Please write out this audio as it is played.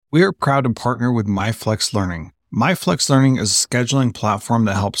We are proud to partner with MyFlex Learning. MyFlex Learning is a scheduling platform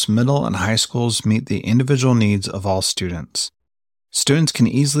that helps middle and high schools meet the individual needs of all students. Students can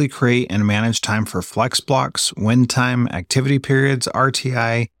easily create and manage time for flex blocks, win time, activity periods,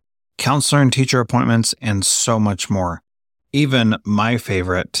 RTI, counselor and teacher appointments, and so much more. Even my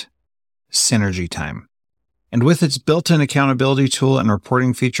favorite, synergy time. And with its built-in accountability tool and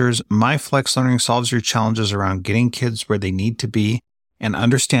reporting features, MyFlex Learning solves your challenges around getting kids where they need to be and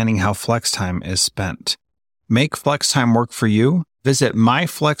understanding how flex time is spent. Make flex time work for you. Visit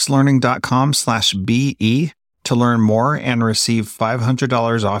myflexlearning.com/BE to learn more and receive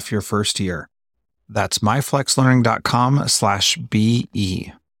 $500 off your first year. That's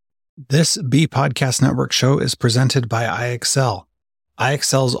myflexlearning.com/BE. This B Podcast Network show is presented by iExcel.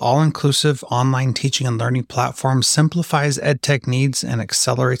 iExcel's all-inclusive online teaching and learning platform simplifies edtech needs and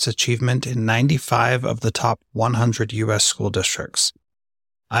accelerates achievement in 95 of the top 100 U.S. school districts.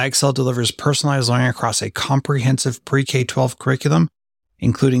 iExcel delivers personalized learning across a comprehensive pre-K-12 curriculum,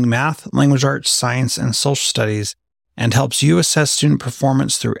 including math, language arts, science, and social studies, and helps you assess student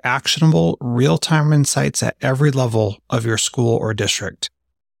performance through actionable, real-time insights at every level of your school or district.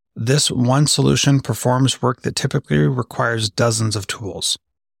 This one solution performs work that typically requires dozens of tools.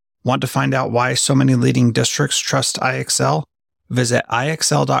 Want to find out why so many leading districts trust iExcel? Visit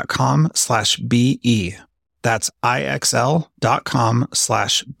iexcel.com/BE. That's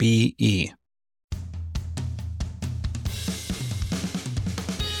iexcel.com/BE.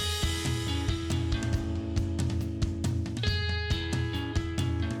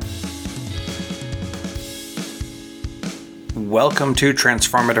 Welcome to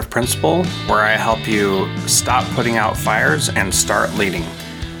Transformative Principal, where I help you stop putting out fires and start leading.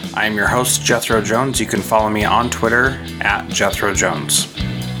 I am your host, Jethro Jones. You can follow me on Twitter at Jethro Jones.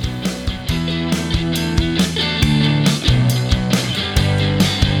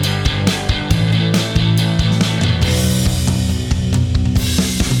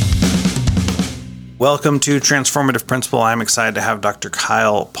 Welcome to Transformative Principal. I'm excited to have Dr.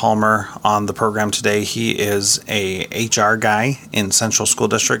 Kyle Palmer on the program today. He is a HR guy in Central School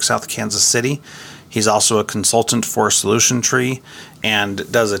District, South Kansas City. He's also a consultant for Solution Tree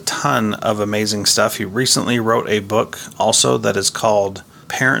and does a ton of amazing stuff. He recently wrote a book also that is called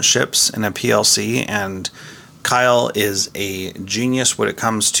Parentships in a PLC, and Kyle is a genius when it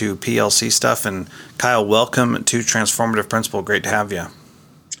comes to PLC stuff. And Kyle, welcome to Transformative Principal. Great to have you.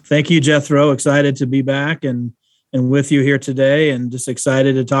 Thank you, Jethro. Excited to be back and with you here today, and just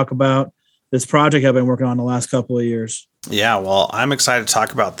excited to talk about this project I've been working on the last couple of years. Yeah, well, I'm excited to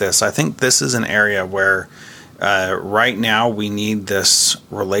talk about this. I think this is an area where right now we need this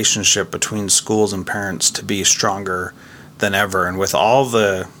relationship between schools and parents to be stronger than ever. And with all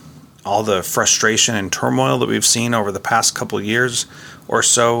the frustration and turmoil that we've seen over the past couple of years or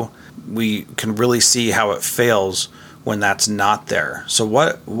so, we can really see how it fails when that's not there. So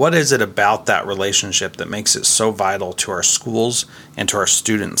what is it about that relationship that makes it so vital to our schools and to our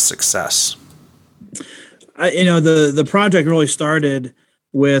students' success? The project really started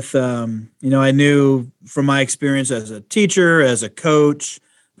with, I knew from my experience as a teacher, as a coach,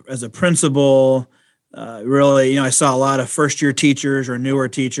 as a principal, I saw a lot of first-year teachers or newer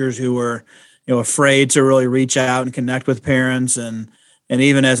teachers who were, afraid to really reach out and connect with parents, and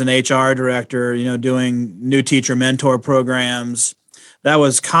even as an HR director, doing new teacher mentor programs, that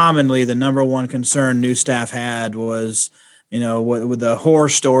was commonly the number one concern new staff had was, with the horror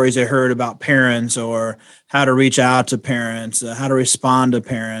stories they heard about parents or how to reach out to parents, how to respond to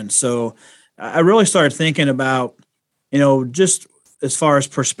parents. So I really started thinking about, just as far as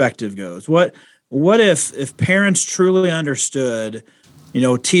perspective goes, what if parents truly understood,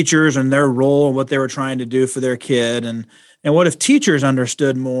 teachers and their role and what they were trying to do for their kid, and what if teachers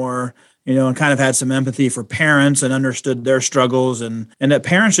understood more, and kind of had some empathy for parents and understood their struggles, and that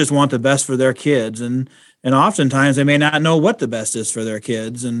parents just want the best for their kids. And oftentimes they may not know what the best is for their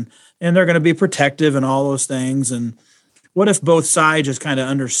kids, and they're going to be protective and all those things. And what if both sides just kind of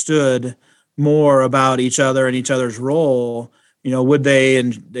understood more about each other and each other's role? Would they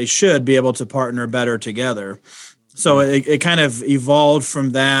and they should be able to partner better together? So it kind of evolved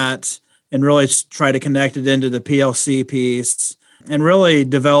from that, and really try to connect it into the PLC piece, and really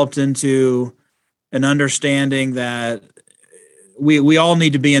developed into an understanding that we all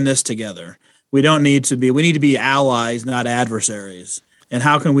need to be in this together. We need to be allies, not adversaries. And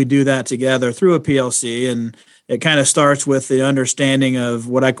how can we do that together through a PLC? And it kind of starts with the understanding of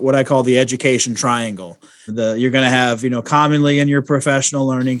what I call the education triangle. You're going to have, commonly in your professional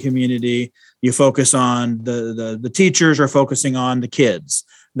learning community, you focus on the teachers are focusing on the kids.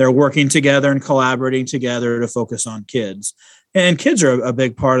 They're working together and collaborating together to focus on kids. And kids are a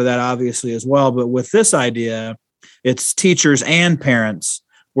big part of that, obviously, as well. But with this idea, it's teachers and parents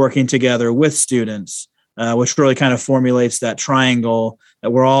working together with students, which really kind of formulates that triangle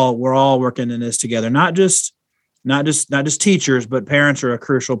that we're all working in this together. Not just teachers, but parents are a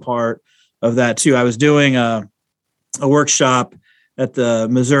crucial part of that too. I was doing a workshop at the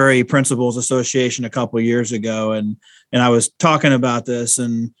Missouri Principals Association a couple of years ago, and I was talking about this,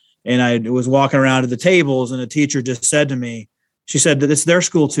 and I was walking around to the tables, and a teacher just said to me, she said that it's their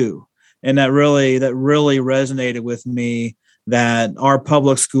school too, and that really resonated with me. That our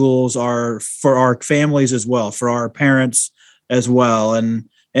public schools are for our families as well, for our parents as well, and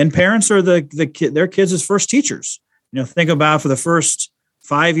parents are their kids' first teachers. Think about for the first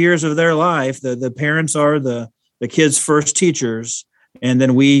 5 years of their life, the parents are the kids' first teachers, and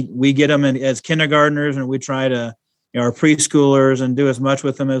then we get them in as kindergartners, and we try to our preschoolers and do as much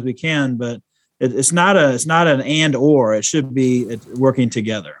with them as we can. But it's not an and or. It should be working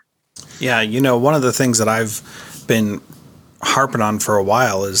together. Yeah, one of the things that I've been harping on for a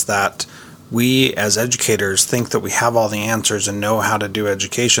while is that we as educators think that we have all the answers and know how to do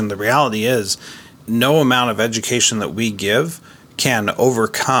education. The reality is no amount of education that we give can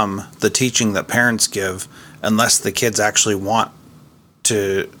overcome the teaching that parents give unless the kids actually want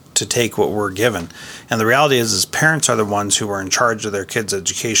to take what we're given. And the reality is parents are the ones who are in charge of their kids'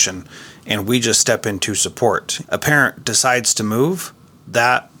 education, and we just step in to support. A parent decides to move,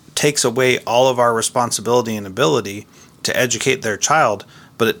 that takes away all of our responsibility and ability to educate their child,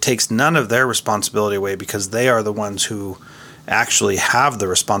 but it takes none of their responsibility away because they are the ones who actually have the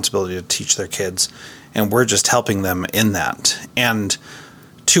responsibility to teach their kids, and we're just helping them in that. And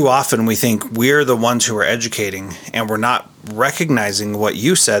too often we think we're the ones who are educating, and we're not recognizing what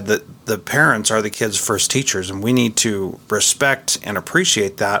you said, that the parents are the kids' first teachers, and we need to respect and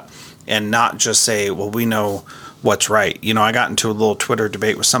appreciate that and not just say, well, we know what's right. I got into a little Twitter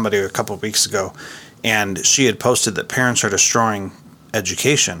debate with somebody a couple of weeks ago, and she had posted that parents are destroying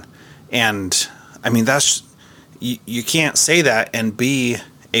education. And I mean, that's you can't say that and be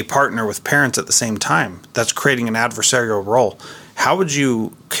a partner with parents at the same time. That's creating an adversarial role. How would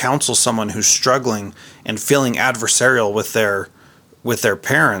you counsel someone who's struggling and feeling adversarial with their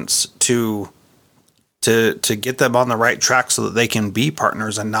parents to get them on the right track so that they can be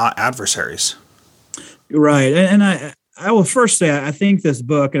partners and not adversaries? Right. And I will first say, I think this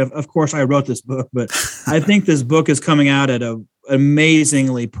book, and of course I wrote this book, but I think this book is coming out at an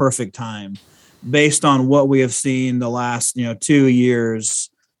amazingly perfect time based on what we have seen the last, 2 years,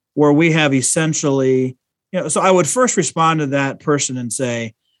 where we have essentially, so I would first respond to that person and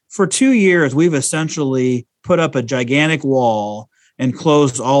say, for 2 years, we've essentially put up a gigantic wall and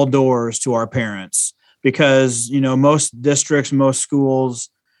closed all doors to our parents because, most districts, most schools,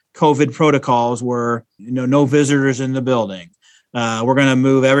 COVID protocols were, no visitors in the building. We're going to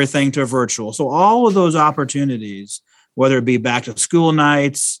move everything to virtual. So all of those opportunities, whether it be back to school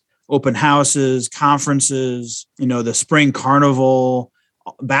nights, open houses, conferences, the spring carnival,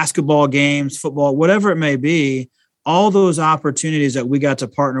 basketball games, football, whatever it may be, all those opportunities that we got to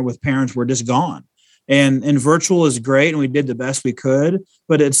partner with parents were just gone. And virtual is great, and we did the best we could,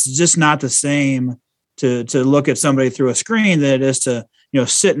 but it's just not the same to look at somebody through a screen that it is to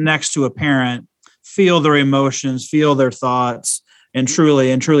sit next to a parent, feel their emotions, feel their thoughts, and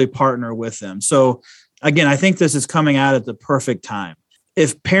truly partner with them. So again, I think this is coming out at the perfect time.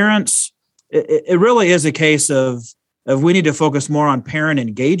 If parents, it really is a case of we need to focus more on parent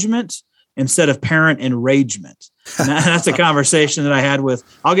engagement instead of parent enragement. And that's a conversation that I had with,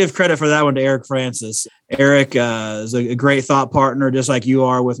 I'll give credit for that one to Eric Francis. Eric is a great thought partner, just like you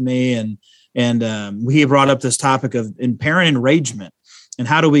are with me. And he brought up this topic of parent enragement. And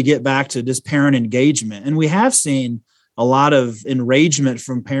how do we get back to just parent engagement? And we have seen a lot of enragement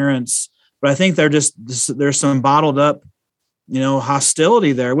from parents, but I think there's some bottled up,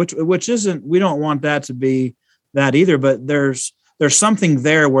 hostility there, which isn't, we don't want that to be that either, but there's something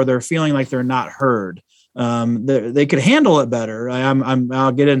there where they're feeling like they're not heard. They could handle it better.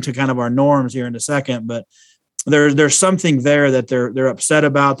 I'll get into kind of our norms here in a second, but there's something there that they're upset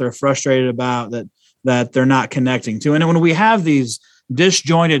about, they're frustrated about, that they're not connecting to. And when we have these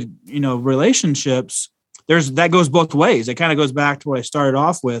disjointed, relationships, that goes both ways. It kind of goes back to what I started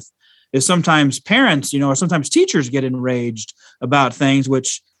off with, is sometimes parents, or sometimes teachers get enraged about things,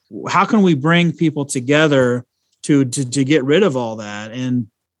 which how can we bring people together to get rid of all that? And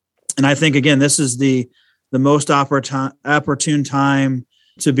I think, again, this is the most opportune time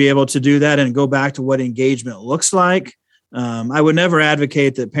to be able to do that and go back to what engagement looks like. I would never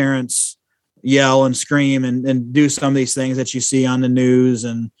advocate that parents yell and scream and do some of these things that you see on the news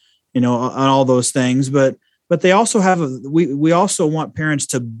and, on all those things. But but they also have we also want parents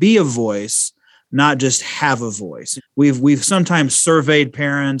to be a voice, not just have a voice. We've sometimes surveyed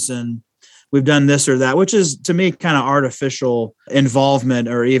parents and we've done this or that, which is to me kind of artificial involvement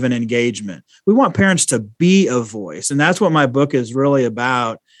or even engagement. We want parents to be a voice. And that's what my book is really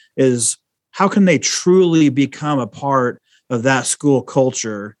about, is how can they truly become a part of that school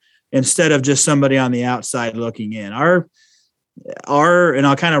culture instead of just somebody on the outside looking in. And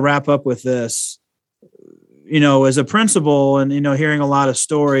I'll kind of wrap up with this, as a principal and, hearing a lot of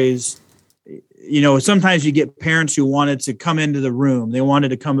stories, sometimes you get parents who wanted to come into the room. They wanted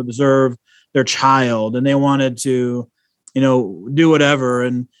to come observe their child and they wanted to, do whatever.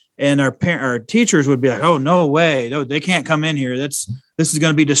 And our teachers would be like, "Oh, no way. No, they can't come in here. This is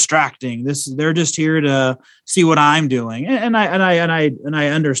going to be distracting. They're just here to see what I'm doing." And I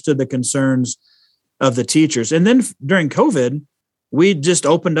understood the concerns of the teachers. And then during COVID, we just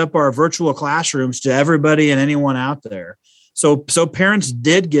opened up our virtual classrooms to everybody and anyone out there. So parents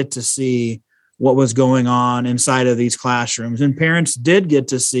did get to see what was going on inside of these classrooms, and parents did get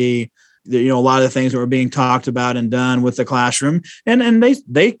to see a lot of the things that were being talked about and done with the classroom, and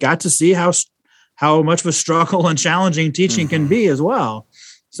they got to see how much of a struggle and challenging teaching can be as well.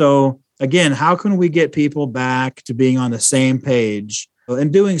 So again, how can we get people back to being on the same page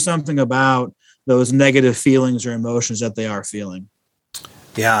and doing something about those negative feelings or emotions that they are feeling?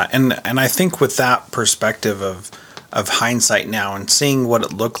 Yeah, and I think with that perspective of hindsight now and seeing what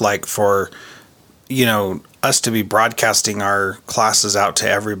it looked like for us to be broadcasting our classes out to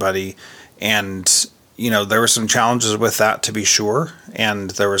everybody. And, there were some challenges with that, to be sure.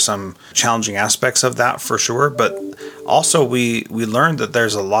 And there were some challenging aspects of that for sure. But also we learned that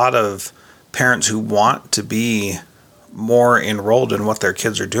there's a lot of parents who want to be more enrolled in what their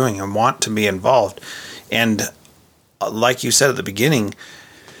kids are doing and want to be involved. And like you said at the beginning,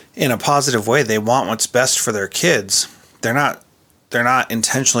 in a positive way, they want what's best for their kids. They're not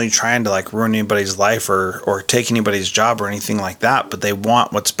intentionally trying to ruin anybody's life or take anybody's job or anything like that, but they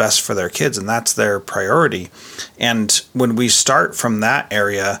want what's best for their kids, and that's their priority. And when we start from that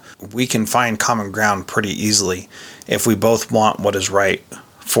area, we can find common ground pretty easily if we both want what is right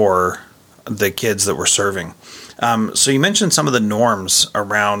for the kids that we're serving. So you mentioned some of the norms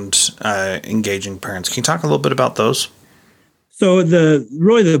around engaging parents. Can you talk a little bit about those? So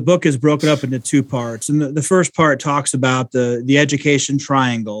the book is broken up into two parts. And the first part talks about the education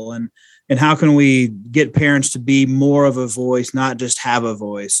triangle and how can we get parents to be more of a voice, not just have a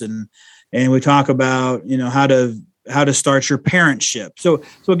voice. And we talk about, how to start your parentship. So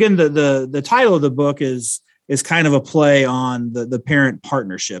again, the title of the book is kind of a play on the parent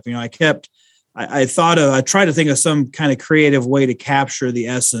partnership. I tried to think of some kind of creative way to capture the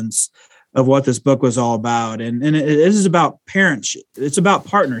essence of what this book was all about. And it is about parentship. It's about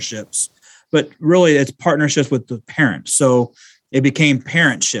partnerships, but really it's partnerships with the parents. So it became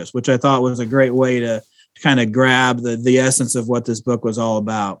Parentships, which I thought was a great way to kind of grab the essence of what this book was all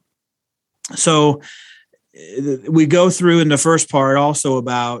about. So we go through in the first part also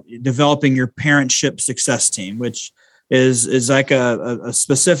about developing your parentship success team, which is like a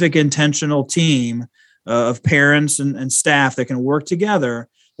specific intentional team of parents and staff that can work together,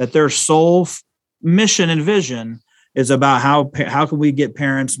 that their sole mission and vision is about how can we get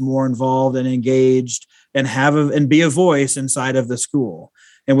parents more involved and engaged and be a voice inside of the school.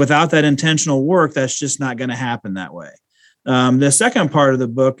 And without that intentional work, that's just not going to happen that way. The second part of the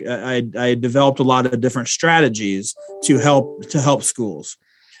book, I developed a lot of different strategies to help schools.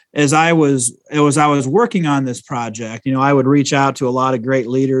 As I was working on this project, I would reach out to a lot of great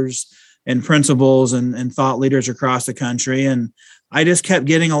leaders and principals and thought leaders across the country, and I just kept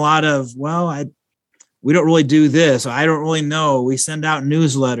getting a lot of, we don't really do this. I don't really know. We send out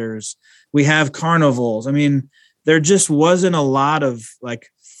newsletters. We have carnivals. I mean, there just wasn't a lot of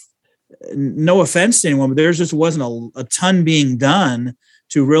no offense to anyone, but there just wasn't a ton being done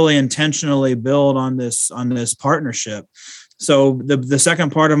to really intentionally build on this partnership. So the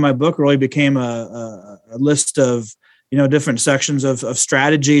second part of my book really became a list of, different sections of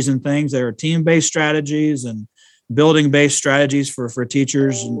strategies and things that are team-based strategies and building-based strategies for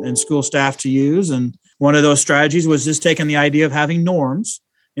teachers and school staff to use. And one of those strategies was just taking the idea of having norms.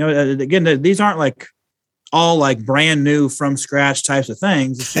 Again, these aren't all brand new from scratch types of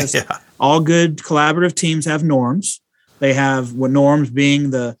things. It's just all good collaborative teams have norms. They have what norms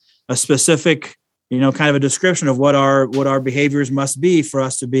being a specific, kind of a description of what our behaviors must be for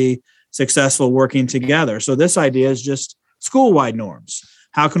us to be successful working together. So this idea is just school-wide norms.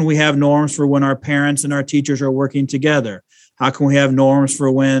 How can we have norms for when our parents and our teachers are working together? How can we have norms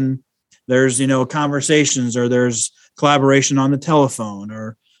for when there's, conversations or there's collaboration on the telephone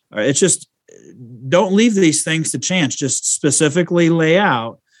or it's just don't leave these things to chance. Just specifically lay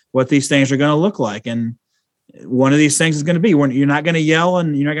out what these things are going to look like. And one of these things is going to be when you're not going to yell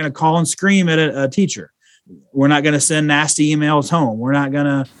and you're not going to call and scream at a teacher. We're not going to send nasty emails home. We're not going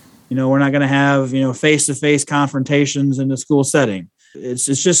to have, face-to-face confrontations in the school setting. It's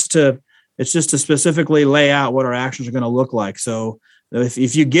just to specifically lay out what our actions are going to look like. So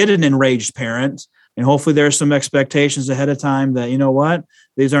if you get an enraged parent, and hopefully there's some expectations ahead of time that,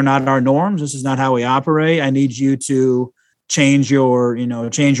 these are not our norms. This is not how we operate. I need you to change your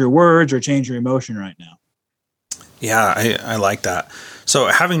words or change your emotion right now. Yeah, I like that. So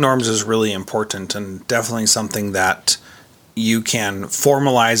having norms is really important and definitely something that you can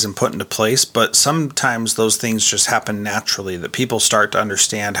formalize and put into place, but sometimes those things just happen naturally, that people start to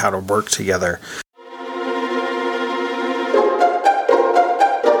understand how to work together.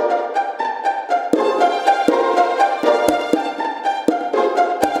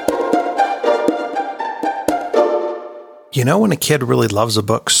 When a kid really loves a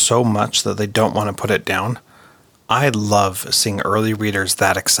book so much that they don't want to put it down? I love seeing early readers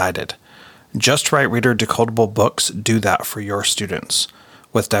that excited. Just Right Reader decodable books do that for your students.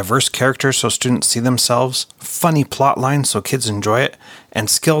 With diverse characters so students see themselves, funny plot lines so kids enjoy it, and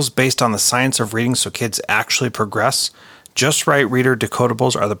skills based on the science of reading so kids actually progress, Just Right Reader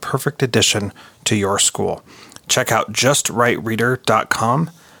decodables are the perfect addition to your school. Check out justrightreader.com.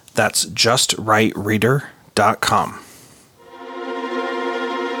 That's justrightreader.com.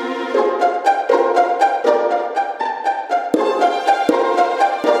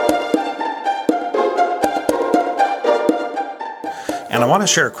 And I want to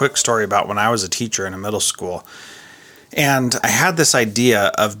share a quick story about when I was a teacher in a middle school. And I had this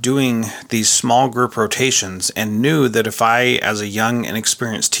idea of doing these small group rotations and knew that if I, as a young and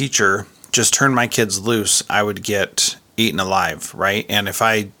experienced teacher, just turned my kids loose, I would get eaten alive, right? And if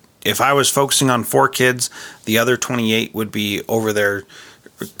I was focusing on 4 kids, the other 28 would be over there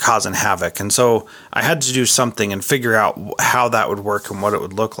causing havoc. And so I had to do something and figure out how that would work and what it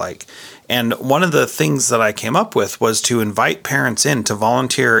would look like. And one of the things that I came up with was to invite parents in to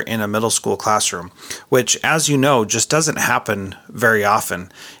volunteer in a middle school classroom, which, as you know, just doesn't happen very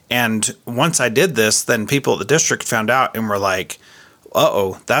often. And once I did this, then people at the district found out and were like,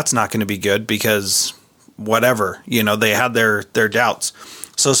 uh-oh, that's not going to be good because whatever, they had their doubts.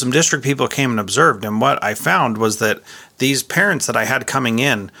 So some district people came and observed, and what I found was that these parents that I had coming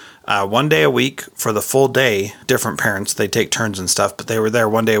in one day a week for the full day, different parents, they take turns and stuff, but they were there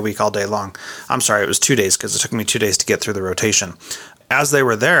one day a week all day long. I'm sorry, it was 2 days because it took me 2 days to get through the rotation. As they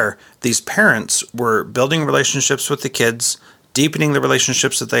were there, these parents were building relationships with the kids, deepening the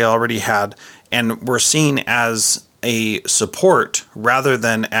relationships that they already had, and were seen as a support rather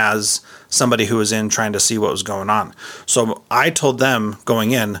than as somebody who was in trying to see what was going on. So I told them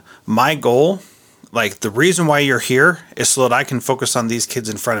going in, my goal, the reason why you're here is so that I can focus on these kids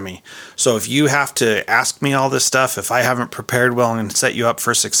in front of me. So if you have to ask me all this stuff, if I haven't prepared well and set you up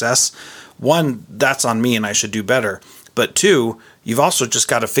for success, 1, that's on me and I should do better. But 2, you've also just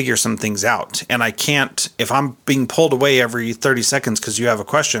got to figure some things out. And I can't, if I'm being pulled away every 30 seconds because you have a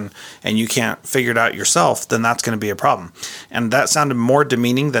question and you can't figure it out yourself, then that's going to be a problem. And that sounded more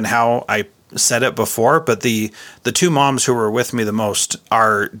demeaning than how I said it before, but the 2 moms who were with me the most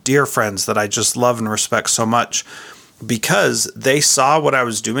are dear friends that I just love and respect so much, because they saw what I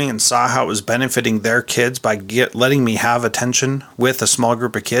was doing and saw how it was benefiting their kids by letting me have attention with a small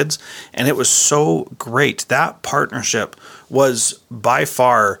group of kids. And it was so great. That partnership was by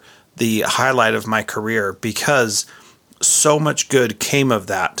far the highlight of my career, because so much good came of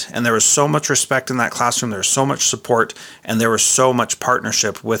that. And there was so much respect in that classroom. There was so much support, and there was so much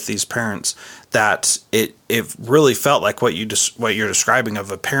partnership with these parents that it really felt like what you're describing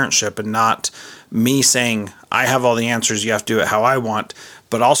of a parentship, and not me saying, I have all the answers, you have to do it how I want,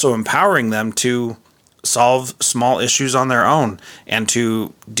 but also empowering them to solve small issues on their own and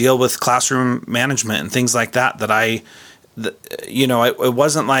to deal with classroom management and things like that. It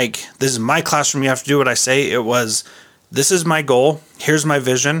wasn't like, this is my classroom, you have to do what I say. It was, this is my goal, here's my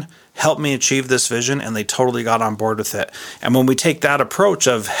vision, help me achieve this vision, and they totally got on board with it. And when we take that approach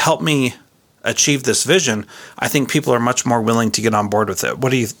of help me achieve this vision, I think people are much more willing to get on board with it.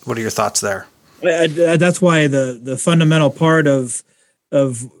 What are your thoughts there? That's why the fundamental part of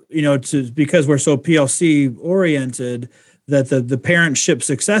because we're so PLC oriented, that the parentship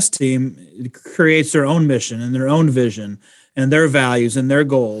success team creates their own mission and their own vision and their values and their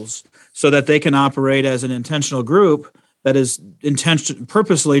goals, so that they can operate as an intentional group that is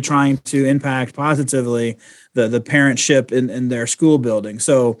purposely trying to impact positively the parentship in their school building.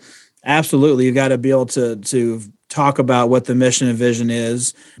 So absolutely, you've got to be able to talk about what the mission and vision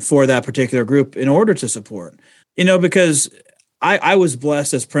is for that particular group in order to support. Because I was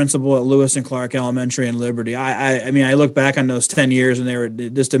blessed as principal at Lewis and Clark Elementary in Liberty. I mean, I look back on those 10 years and they were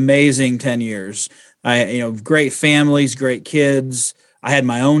just amazing 10 years. Great families, great kids. I had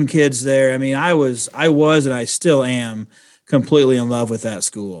my own kids there. I mean, I was, and I still am completely in love with that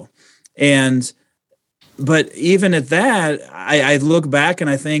school. But even at that, I look back and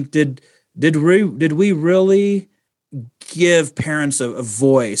I think, did we really give parents a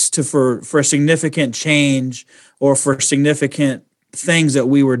voice for significant change or for significant things that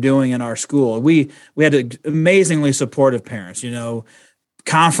we were doing in our school? We had amazingly supportive parents,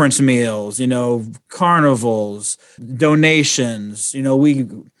 conference meals, carnivals, donations.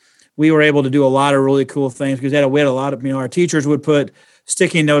 We were able to do a lot of really cool things because we had a lot of, our teachers would put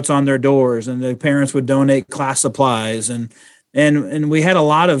sticky notes on their doors and the parents would donate class supplies and we had a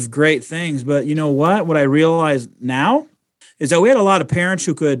lot of great things. But what I realize now is that we had a lot of parents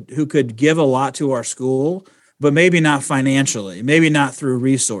who could give a lot to our school, but maybe not financially, maybe not through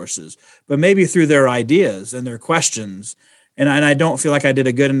resources, but maybe through their ideas and their questions. And I don't feel like I did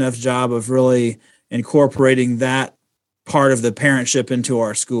a good enough job of really incorporating that part of the parentship into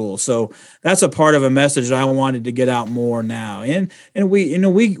our school. So that's a part of a message that I wanted to get out more now. And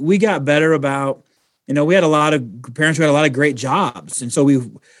we got better about, we had a lot of parents who had a lot of great jobs. And so we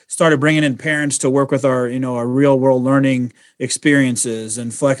started bringing in parents to work with our real world learning experiences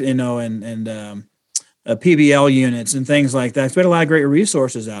and PBL units and things like that. So we had a lot of great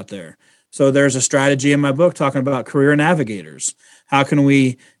resources out there. So there's a strategy in my book talking about career navigators. How can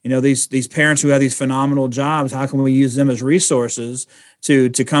we, these parents who have these phenomenal jobs, how can we use them as resources to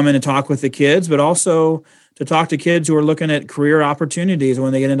come in and talk with the kids, but also to talk to kids who are looking at career opportunities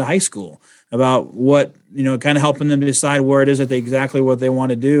when they get into high school about what, kind of helping them decide where it is that exactly what they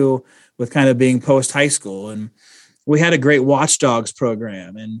want to do with kind of being post high school. And we had a great watchdogs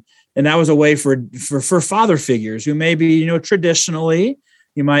program. And that was a way for father figures who maybe, traditionally,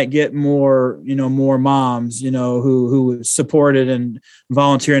 you might get more moms, who supported and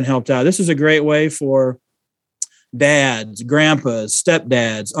volunteered and helped out. This is a great way for dads, grandpas,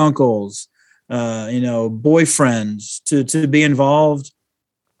 stepdads, uncles, boyfriends to be involved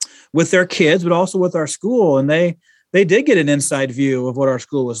with their kids, but also with our school. And they did get an inside view of what our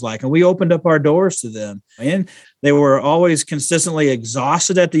school was like. And we opened up our doors to them. And they were always consistently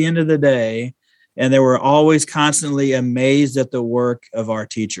exhausted at the end of the day. And they were always constantly amazed at the work of our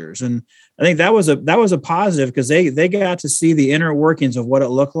teachers. And I think that was a positive because they got to see the inner workings of what it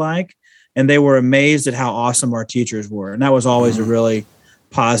looked like. And they were amazed at how awesome our teachers were. And that was always a really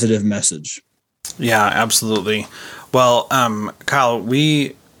positive message. Yeah, absolutely. Well, Kyle,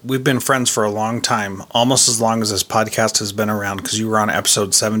 we've been friends for a long time, almost as long as this podcast has been around, because you were on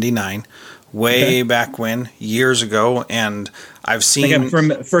episode 79 way back when, years ago. And I've seen... I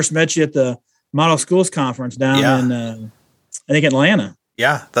think I first met you at the Model Schools Conference down in, I think, Atlanta.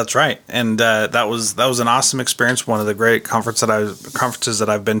 Yeah, that's right. And that was an awesome experience. One of the great conferences that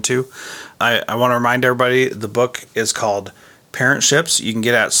I've been to. I want to remind everybody, the book is called Parentships. You can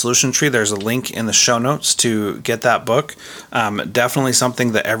get it at Solution Tree. There's a link in the show notes to get that book. Definitely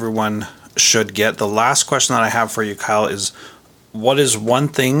something that everyone should get. The last question that I have for you, Kyle, is what is one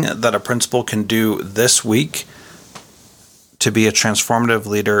thing that a principal can do this week to be a transformative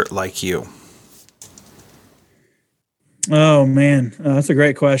leader like you? Oh man, that's a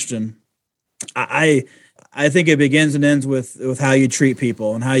great question. I think it begins and ends with how you treat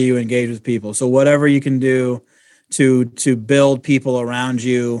people and how you engage with people. So whatever you can do to build people around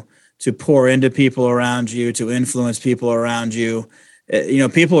you, to pour into people around you, to influence people around you.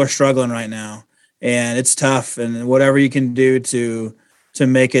 People are struggling right now, and it's tough. And whatever you can do to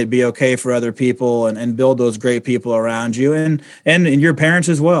make it be okay for other people and build those great people around you and your parents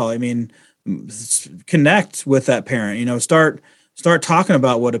as well. I mean, connect with that parent, start talking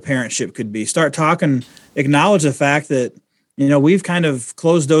about what a parentship could be. Start talking, acknowledge the fact that, we've kind of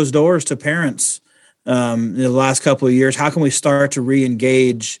closed those doors to parents in the last couple of years. How can we start to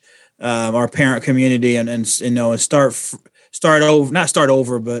re-engage our parent community and start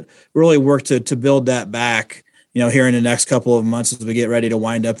over, but really work to build that back, here in the next couple of months as we get ready to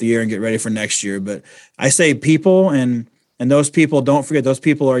wind up the year and get ready for next year. But I say people and those people, don't forget, those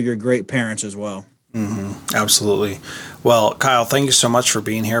people are your great parents as well. Mm-hmm. Absolutely. Well, Kyle, thank you so much for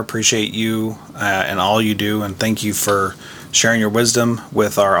being here. Appreciate you and all you do. And thank you for sharing your wisdom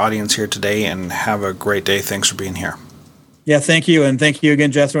with our audience here today, and have a great day. Thanks for being here. Yeah, thank you. And thank you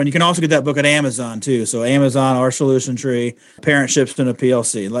again, Jethro. And you can also get that book at Amazon too. So Amazon, Our Solution Tree, Parentships, and a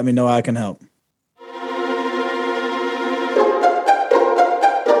PLC. Let me know how I can help.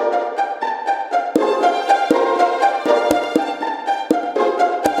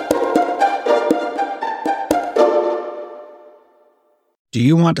 Do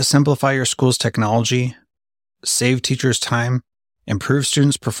you want to simplify your school's technology, save teachers time, improve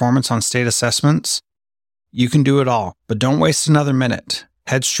students' performance on state assessments? You can do it all, but don't waste another minute.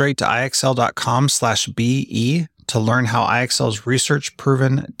 Head straight to ixl.com/BE to learn how IXL's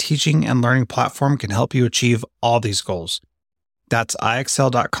research-proven teaching and learning platform can help you achieve all these goals. That's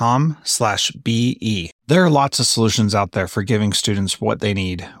ixl.com/BE. There are lots of solutions out there for giving students what they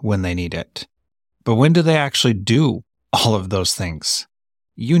need when they need it. But when do they actually do all of those things?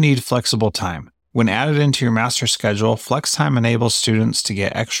 You need flexible time. When added into your master schedule, flex time enables students to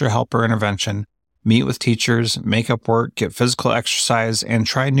get extra help or intervention, meet with teachers, make up work, get physical exercise, and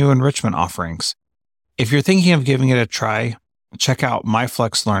try new enrichment offerings. If you're thinking of giving it a try, check out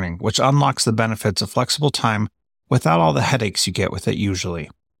MyFlex Learning, which unlocks the benefits of flexible time without all the headaches you get with it usually.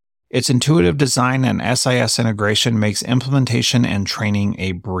 Its intuitive design and SIS integration makes implementation and training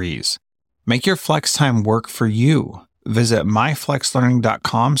a breeze. Make your flex time work for you. Visit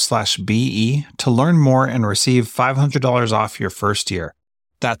myflexlearning.com/BE to learn more and receive $500 off your first year.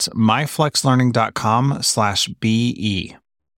 That's myflexlearning.com/BE.